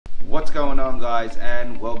What's going on, guys,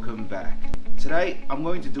 and welcome back. Today I'm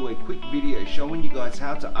going to do a quick video showing you guys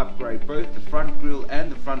how to upgrade both the front grille and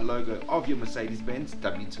the front logo of your Mercedes-Benz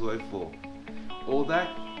W204. All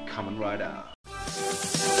that coming right up.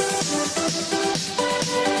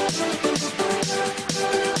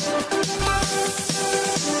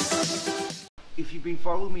 If you've been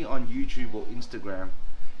following me on YouTube or Instagram,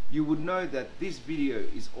 you would know that this video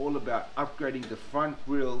is all about upgrading the front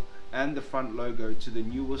grille and the front logo to the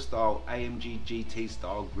newer style AMG GT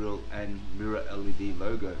style grille and mirror LED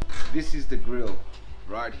logo. This is the grille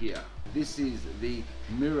right here. This is the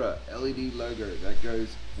mirror LED logo that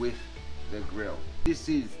goes with the grille. This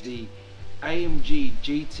is the AMG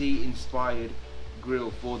GT inspired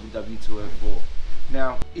grille for the W204.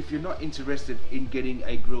 Now, if you're not interested in getting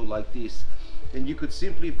a grille like this, then you could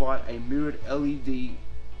simply buy a mirrored LED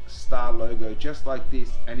star logo just like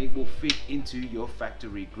this, and it will fit into your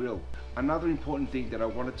factory grille. Another important thing that I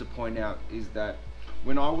wanted to point out is that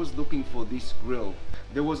when I was looking for this grille,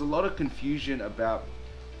 there was a lot of confusion about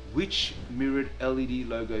which mirrored LED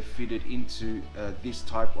logo fitted into this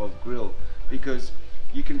type of grille, because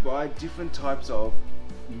you can buy different types of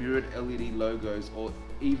mirrored LED logos or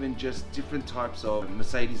even just different types of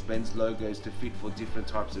Mercedes-Benz logos to fit for different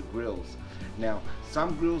types of grills. Now,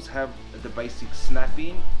 some grills have the basic snap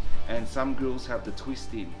in, and some grills have the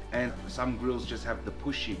twist in, and some grills just have the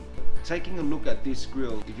push in. Taking a look at this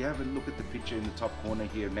grille, if you have a look at the picture in the top corner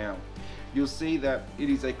here now, you'll see that it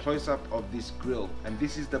is a close-up of this grille, and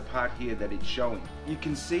this is the part here that it's showing. You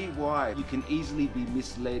can see why you can easily be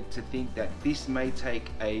misled to think that this may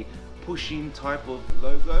take a push-in type of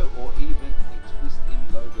logo or even a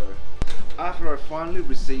twist-in logo. After I finally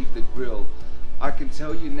received the grille, I can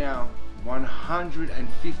tell you now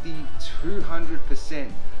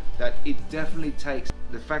 150–200% that it definitely takes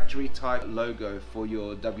the factory type logo for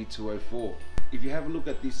your W204. If you have a look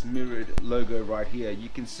at this mirrored logo right here, you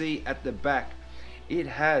can see at the back it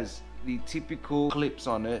has the typical clips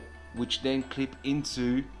on it, which then clip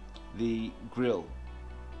into the grille.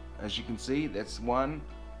 As you can see, that's 1,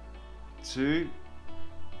 2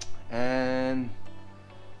 and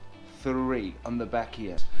 3 on the back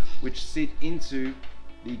here, which sit into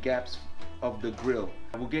the gaps of the grille.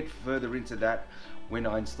 We'll get further into that when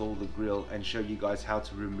I install the grille and show you guys how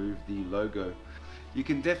to remove the logo. You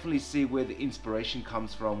can definitely see where the inspiration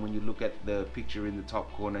comes from when you look at the picture in the top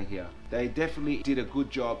corner here. They definitely did a good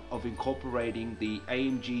job of incorporating the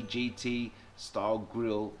AMG GT style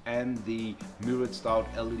grille and the mirrored styled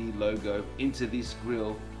LED logo into this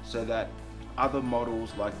grille, so that other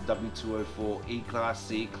models like W204, E-Class,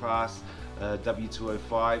 C-Class,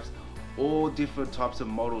 W205s, all different types of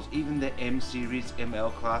models, even the M series,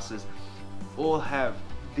 ML classes, all have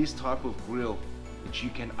this type of grille which you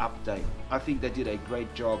can update. I think they did a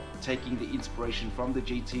great job taking the inspiration from the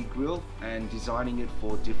GT grille and designing it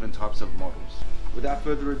for different types of models. Without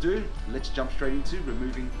further ado, let's jump straight into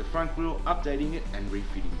removing the front grille, updating it and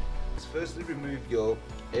refitting it. Let's firstly remove your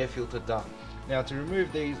air filter duct. Now, to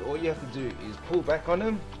remove these, all you have to do is pull back on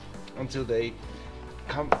them until they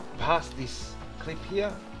come past this clip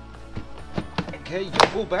here. Okay, you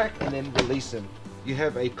pull back and then release them. You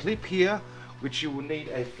have a clip here which you will need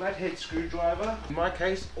a flathead screwdriver. In my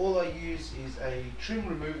case, all I use is a trim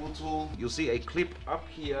removal tool. You'll see a clip up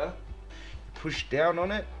here. Push down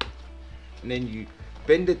on it and then you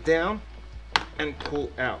bend it down and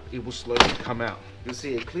pull out. It will slowly come out. You'll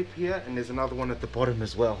see a clip here, and there's another one at the bottom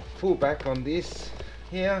as well. Pull back on this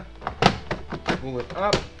here, pull it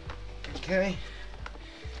up, okay,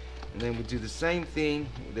 and then we do the same thing.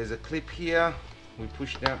 There's a clip here, we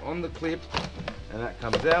push down on the clip and that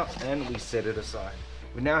comes out, and we set it aside.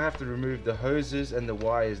 We now have to remove the hoses and the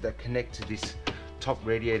wires that connect to this top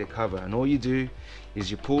radiator cover, and all you do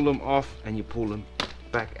is you pull them off and you pull them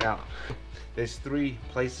back out. There's 3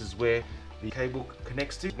 places where the cable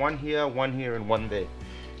connects to, one here, and one there.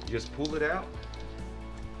 You just pull it out,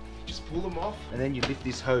 just pull them off, and then you lift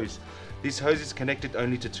this hose. This hose is connected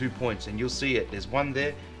only to 2 points, and you'll see it. There's one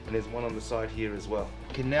there and there's one on the side here as well.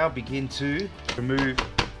 You can now begin to remove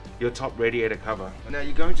your top radiator cover. Now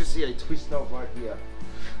you're going to see a twist knob right here.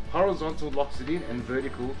 Horizontal locks it in and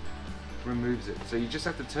vertical removes it. So you just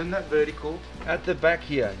have to turn that vertical. At the back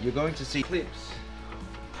here, you're going to see clips.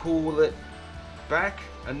 Pull it back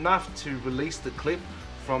enough to release the clip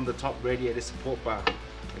from the top radiator support bar.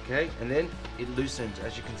 Okay, and then it loosens.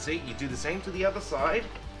 As you can see, you do the same to the other side.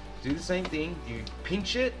 Do the same thing. You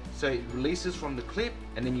pinch it so it releases from the clip,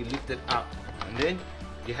 and then you lift it up, and then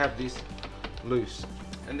you have this loose.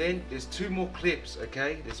 And then there's 2 more clips.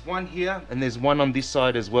 Okay, there's one here and there's one on this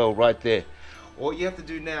side as well, right there. All you have to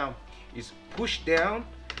do now is push down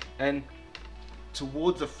and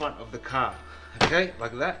towards the front of the car, okay,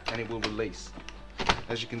 like that, and it will release.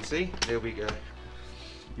 As you can see, there we go.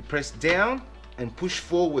 You press down and push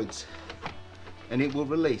forwards and it will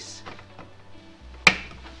release. There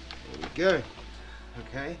we go.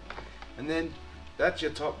 Okay, and then that's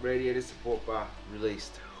your top radiator support bar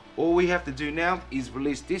released. All we have to do now is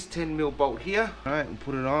release this 10mm bolt here. All right, and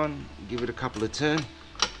put it on, give it a couple of turns.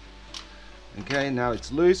 Okay, now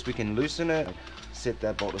it's loose, we can loosen it. Set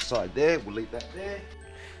that bolt aside there, we'll leave that there.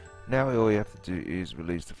 Now all you have to do is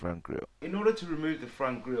release the front grille. In order to remove the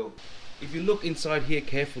front grille, if you look inside here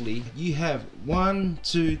carefully, you have 1,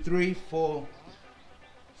 2, 3, 4,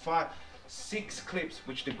 5, 6 clips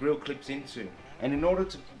which the grille clips into. And in order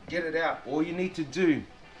to get it out, all you need to do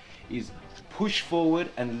is push forward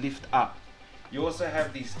and lift up. You also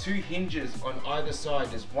have these 2 hinges on either side.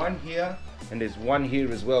 There's one here and there's one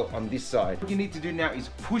here as well on this side. What you need to do now is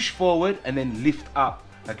push forward and then lift up,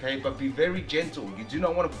 okay? But be very gentle. You do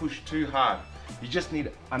not want to push too hard. You just need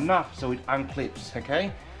enough so it unclips,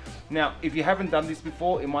 okay? Now, if you haven't done this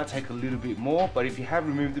before, it might take a little bit more, but if you have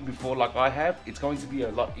removed it before like I have, it's going to be a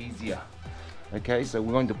lot easier. Okay, so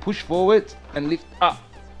we're going to push forward and lift up.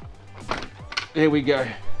 There we go.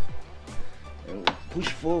 And we'll push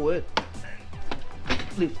forward,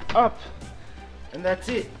 lift up, and that's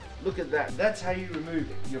it. Look at that. That's how you remove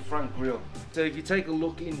your front grille. So if you take a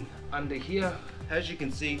look in under here, as you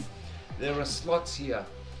can see, there are slots here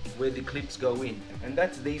where the clips go in, and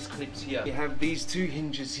that's these clips here. You have these 2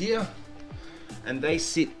 hinges here and they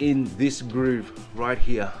sit in this groove right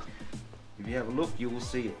here. If you have a look, you will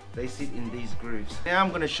see it. They sit in these grooves. Now I'm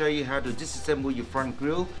going to show you how to disassemble your front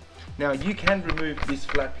grille. Now you can remove this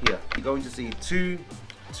flap here. You're going to see two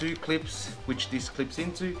clips which this clips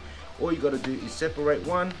into. All you got to do is separate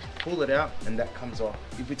one, pull it out, and that comes off.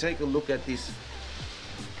 If we take a look at this,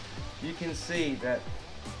 you can see that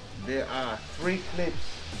there are 3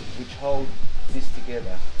 clips which hold this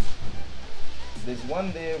together. There's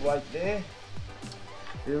one there, right there.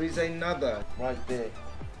 There is another right there,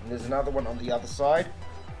 and there's another one on the other side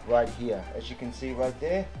right here, as you can see right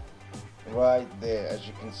there, as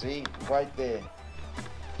you can see right there.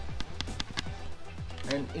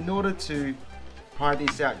 And in order to pry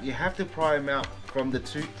this out, you have to pry them out from the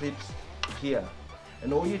 2 clips here,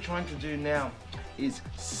 and all you're trying to do now is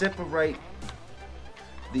separate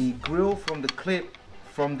the grille from the clip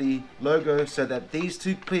from the logo so that these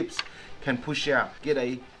 2 clips can push out. Get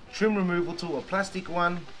a trim removal tool, a plastic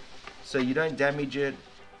one, so you don't damage it.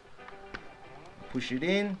 Push it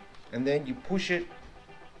in, and then you push it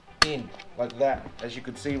in like that, as you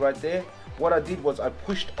could see right there. What I did was I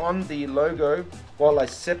pushed on the logo while I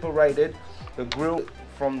separated the grille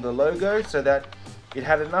from the logo so that it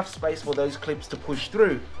had enough space for those clips to push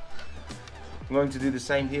through. I'm going to do the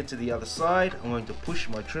same here to the other side. I'm going to push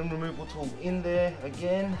my trim removal tool in there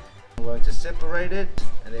again. I'm going to separate it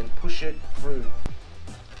and then push it through.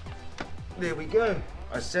 There we go.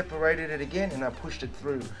 I separated it again and I pushed it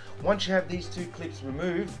through. Once you have these 2 clips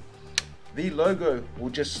removed, the logo will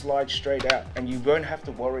just slide straight out, and you won't have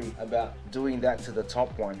to worry about doing that to the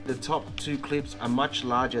top one. The top 2 clips are much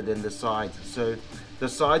larger than the sides, so the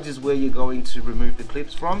sides is where you're going to remove the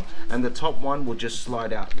clips from, and the top one will just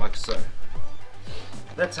slide out like so.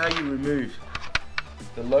 That's how you remove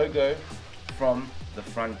the logo from the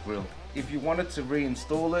front grille. If you wanted to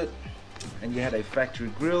reinstall it and you had a factory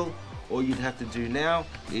grille, all you'd have to do now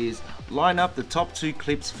is line up the top 2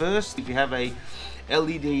 clips first. If you have a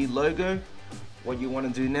LED logo, what you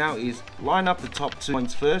want to do now is line up the top 2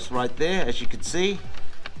 points first, right there, as you can see.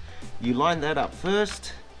 You line that up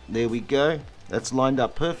first. There we go. That's lined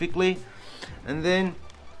up perfectly. And then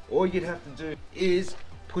all you'd have to do is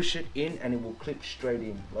push it in and it will clip straight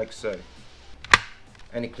in like so.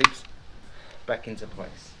 And it clips back into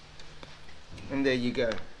place. And there you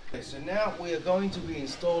go. Okay, so now we are going to be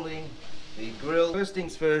installing the grille. First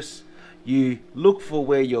things first, you look for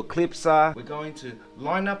where your clips are. We're going to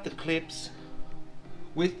line up the clips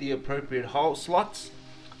with the appropriate hole slots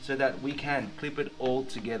so that we can clip it all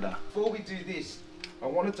together. Before we do this, I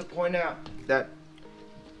wanted to point out that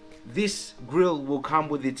this grille will come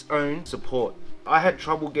with its own support. I had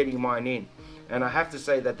trouble getting mine in, and I have to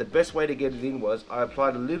say that the best way to get it in was I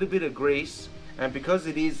applied a little bit of grease, and because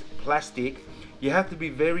it is plastic, you have to be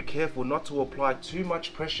very careful not to apply too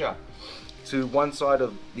much pressure to one side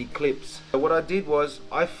of the clips. So what I did was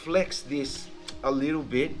I flexed this a little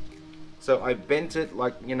bit, so I bent it,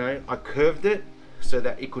 like, you know, I curved it so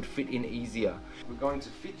that it could fit in easier. We're going to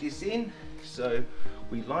fit this in, so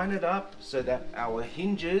we line it up so that our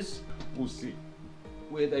hinges will sit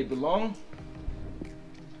where they belong.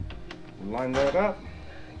 We'll line that up,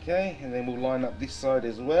 okay, and then we'll line up this side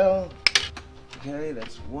as well. Okay,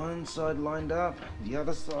 that's one side lined up, the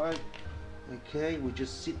other side. Okay, we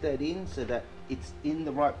just sit that in so that it's in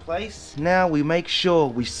the right place. Now we make sure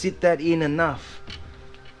we sit that in enough,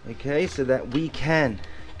 okay, so that we can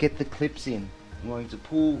get the clips in. I'm going to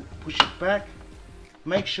push it back,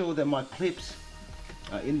 make sure that my clips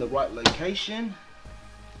are in the right location.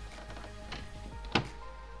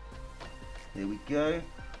 There we go.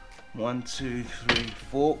 1, 2, 3,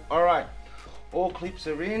 4. All right, all clips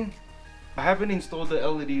are in. I haven't installed the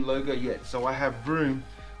LED logo yet, so I have room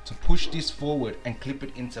to push this forward and clip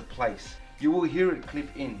it into place. You will hear it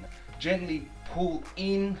clip in. Gently pull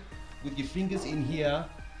in with your fingers in here.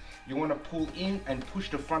 You want to pull in and push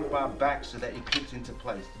the front bar back so that it clips into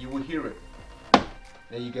place. You will hear it.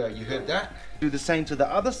 There you go, you heard that. Do the same to the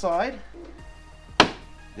other side.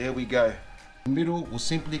 There we go. The middle will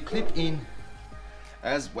simply clip in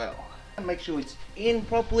as well. Make sure it's in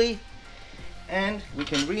properly, and we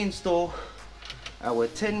can reinstall our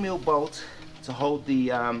 10mm bolt to hold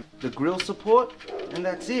the grill support, and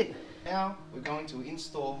that's it. Now we're going to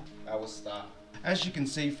install our star. As you can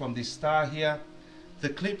see from this star here, the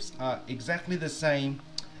clips are exactly the same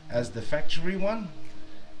as the factory one,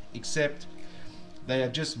 except they are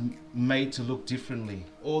just made to look differently.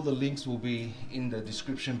 All the links will be in the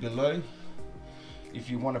description below if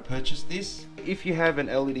you want to purchase this. If you have an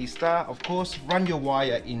LED star, of course, run your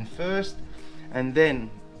wire in first, and then,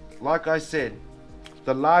 like I said,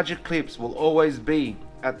 the larger clips will always be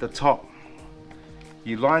at the top.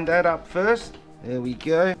 You line that up first. There we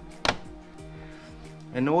go.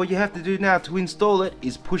 And all you have to do now to install it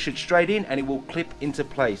is push it straight in, and it will clip into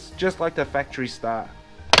place, just like the factory star.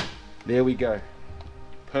 There we go.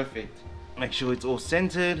 Perfect. Make sure it's all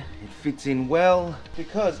centered, it fits in well.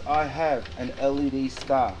 Because I have an LED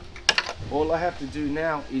star, all I have to do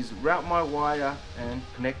now is route my wire and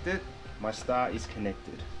connect it. My star is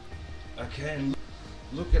connected. Okay, and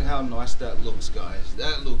look at how nice that looks, guys.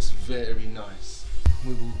 That looks very nice.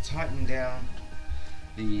 We will tighten down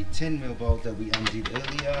the 10mm bolt that we undid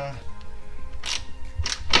earlier.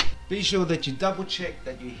 Be sure that you double check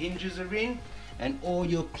that your hinges are in and all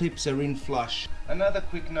your clips are in flush. Another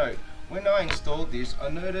quick note, when I installed this, I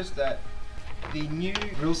noticed that the new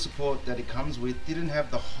grill support that it comes with didn't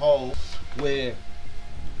have the hole where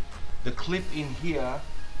the clip in here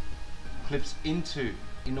clips into.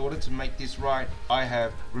 In order to make this right, I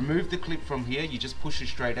have removed the clip from here. You just push it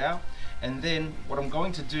straight out, and then what I'm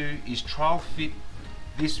going to do is trial fit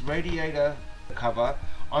this radiator cover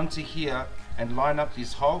onto here and line up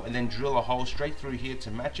this hole, and then drill a hole straight through here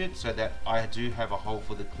to match it so that I do have a hole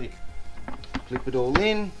for the clip. Clip it all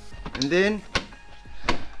in, and then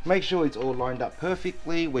make sure it's all lined up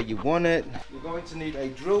perfectly where you want it. You're going to need a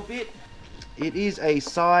drill bit. It is a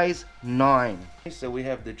size 9. So we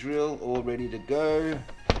have the drill all ready to go.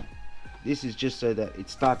 This is just so that it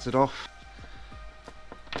starts it off.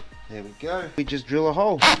 There we go. We just drill a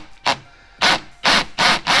hole.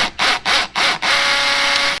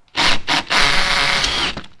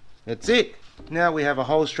 That's it. Now we have a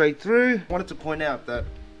hole straight through. I wanted to point out that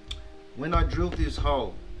when I drilled this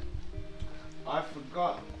hole, I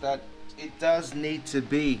forgot that it does need to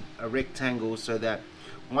be a rectangle so that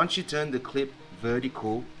once you turn the clip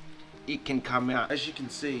vertical, it can come out. As you can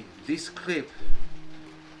see, this clip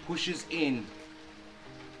pushes in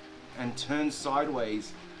and turns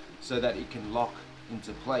sideways so that it can lock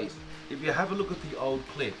into place. If you have a look at the old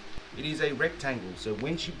clip, it is a rectangle, so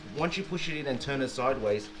once you push it in and turn it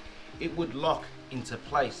sideways, it would lock into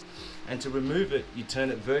place. And to remove it, you turn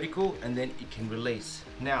it vertical and then it can release.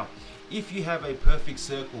 Now, if you have a perfect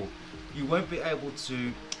circle, you won't be able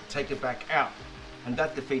to take it back out, and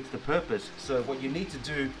that defeats the purpose. So what you need to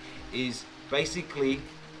do is basically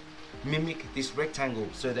mimic this rectangle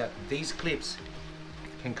so that these clips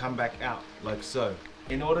can come back out like so.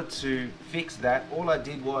 In order to fix that, all I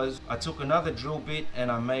did was I took another drill bit and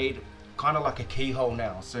I made kind of like a keyhole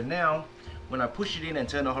now. So now when I push it in and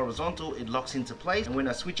turn it horizontal, it locks into place, and when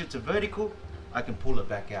I switch it to vertical, I can pull it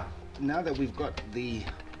back out. Now that we've got the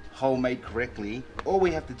hole made correctly, all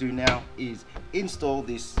we have to do now is install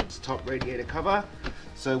this top radiator cover.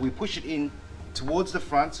 So we push it in towards the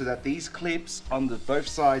front so that these clips on the both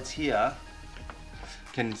sides here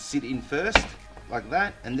can sit in first like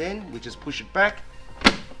that, and then we just push it back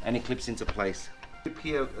and it clips into place. Clip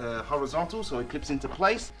here horizontal so it clips into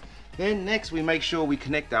place. Then next we make sure we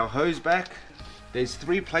connect our hose back. There's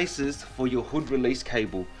 3 places for your hood release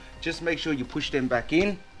cable. Just make sure you push them back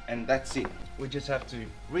in, and that's it. We just have to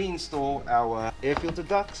reinstall our air filter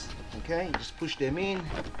ducts. Okay, just push them in,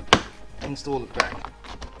 install it back.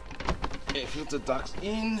 Air filter ducts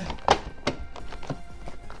in.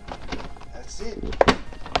 That's it.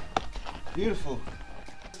 Beautiful.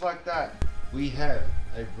 Just like that, we have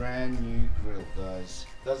a brand new grill, guys.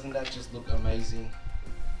 Doesn't that just look amazing?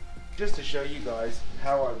 Just to show you guys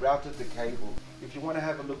how I routed the cable. If you want to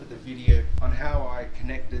have a look at the video on how I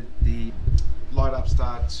connected the light up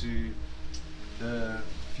start to the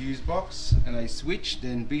fuse box and a switch,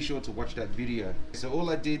 then be sure to watch that video. So all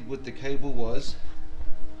I did with the cable was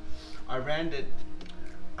I ran it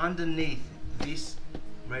underneath this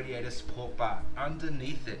radiator support bar,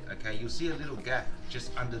 underneath it. Okay, you'll see a little gap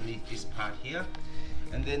just underneath this part here,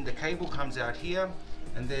 and then the cable comes out here,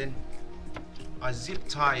 and then I zip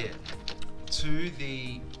tie it to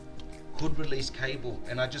the hood release cable,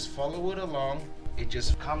 and I just follow it along. It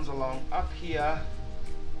just comes along up here,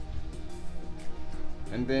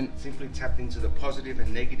 and then simply tap into the positive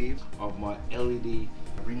and negative of my LED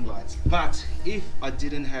ring lights. But if I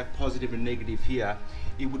didn't have positive and negative here,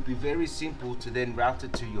 it would be very simple to then route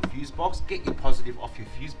it to your fuse box, get your positive off your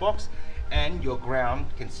fuse box, and your ground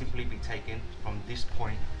can simply be taken from this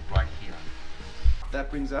point right here.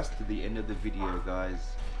 That brings us to the end of the video, guys.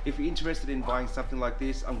 If you're interested in buying something like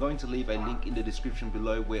this, I'm going to leave a link in the description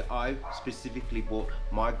below where I specifically bought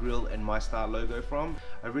my grill and my Star logo from.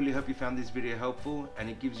 I really hope you found this video helpful, and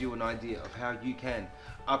it gives you an idea of how you can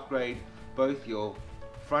upgrade both your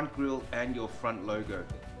front grill and your front logo.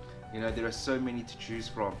 You know, there are so many to choose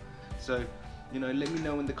from. So, you know, let me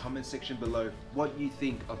know in the comment section below what you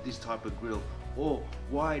think of this type of grill, or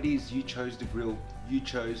why it is you chose the grill you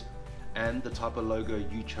chose and the type of logo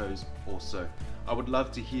you chose also. I would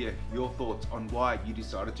love to hear your thoughts on why you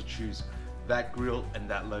decided to choose that grill and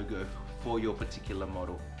that logo for your particular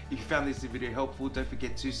model. If you found this video helpful, don't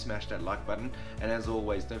forget to smash that like button, and as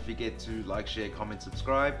always, don't forget to like, share, comment,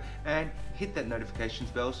 subscribe, and hit that notifications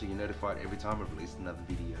bell so you're notified every time I release another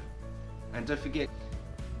video. And don't forget,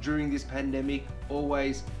 during this pandemic,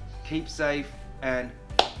 always keep safe and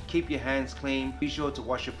keep your hands clean. Be sure to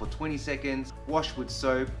wash it for 20 seconds, wash with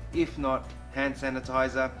soap, if not hand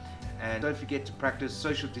sanitizer, and don't forget to practice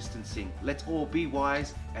social distancing. Let's all be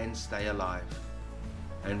wise and stay alive.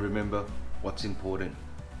 And remember what's important.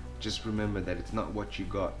 Just remember that it's not what you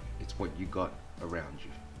got, it's what you got around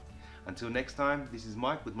you. Until next time, this is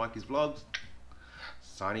Mike with Mikey's Vlogs,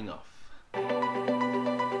 signing off.